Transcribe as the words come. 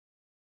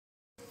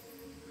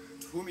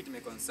whom it may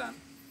concern,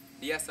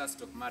 dear Sir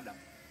Stock Madam.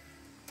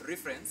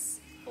 Reference,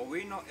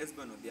 Owino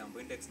Hesborn Odhiambo,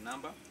 index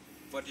number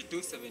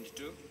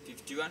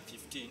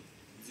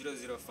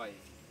 4272-5115-005.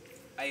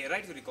 I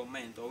write to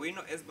recommend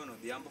Owino Hesborn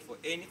Odhiambo for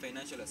any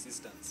financial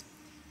assistance.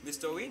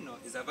 Mr. Owino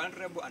is a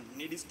vulnerable and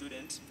needy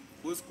student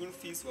whose school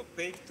fees were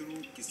paid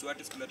through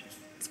KISWATE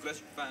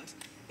scholarship fund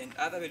and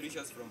other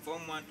well-wishers from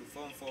Form 1 to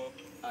Form 4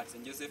 at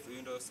St. Joseph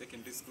Owino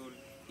Secondary School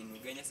in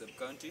Ugenya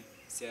Sub-County,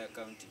 Siaya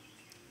County.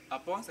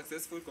 Upon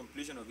successful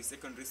completion of his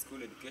secondary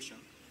school education,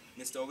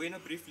 Mr. Owino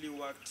briefly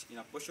worked in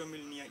a posho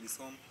mill near his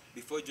home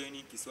before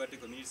joining KISWATE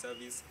Community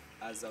Service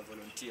as a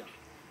volunteer.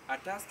 A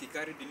task he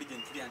carried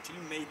diligently until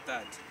May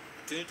 3rd,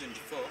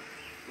 2024,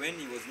 when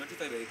he was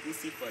notified by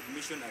KUSI for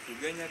admission at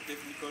Ugenya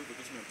Technical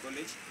Vocational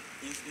College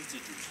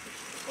Institute.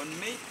 On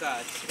May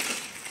 3rd,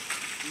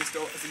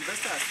 Mr.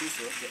 Sylvester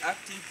Asuso, the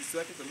acting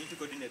KISWATE Community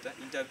Coordinator,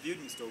 interviewed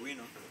Mr.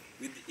 Owino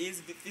with his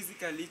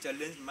physically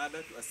challenged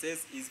mother to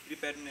assess his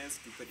preparedness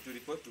to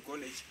report to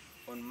college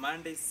on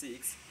Monday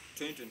 6,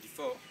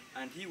 2024,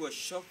 and he was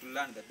shocked to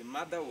learn that the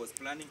mother was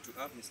planning to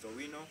have Mr.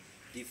 Owino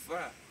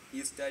defer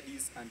his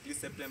studies until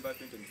September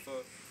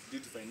 2024 due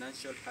to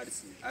financial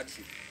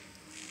hardship.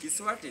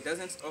 KISWATE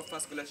doesn't offer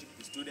scholarship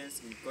to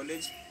students in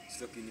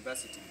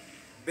college/university.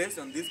 Based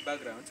on this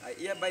background, I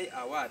hereby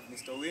award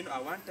Mr. Owino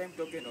a one-time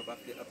token of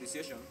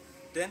appreciation,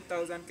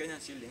 10,000 Kenyan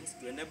shillings,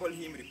 to enable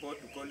him report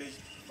to college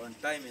on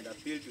time and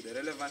appeal to the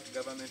relevant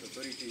government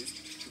authorities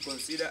to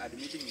consider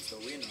admitting Mr.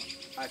 Owino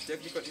at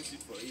Technical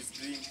Institute for his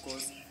dream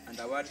course and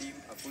award him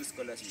a full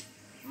scholarship,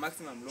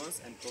 maximum loans,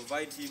 and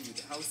provide him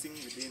with housing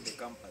within the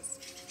campus.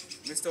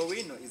 Mr.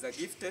 Owino is a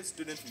gifted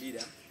student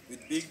leader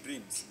with big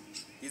dreams.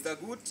 He is a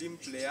good team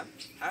player,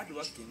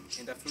 hardworking,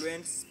 and a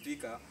fluent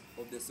speaker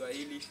of the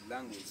Swahili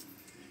language.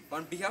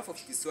 On behalf of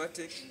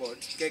KISWATE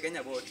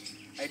Kenya Board,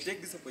 I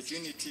take this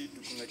opportunity to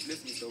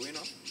congratulate Mr.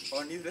 Owino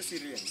on his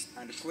resilience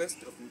and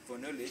quest for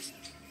knowledge.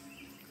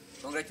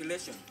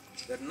 Congratulations,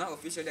 you are now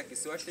officially a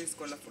KISWATE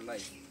Scholar for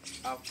Life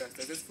after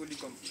successfully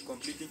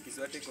completing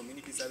KISWATE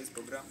Community Service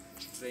Program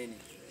training.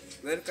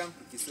 Welcome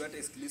to KISWATE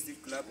Exclusive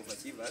Club of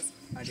Achievers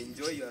and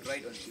enjoy your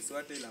ride on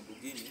KISWATE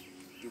Lamborghini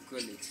to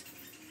college.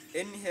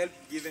 Any help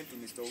given to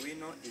Mr.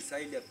 Owino is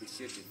highly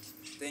appreciated.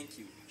 Thank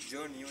you.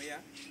 John Newyer,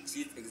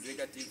 Chief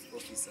Executive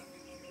Officer.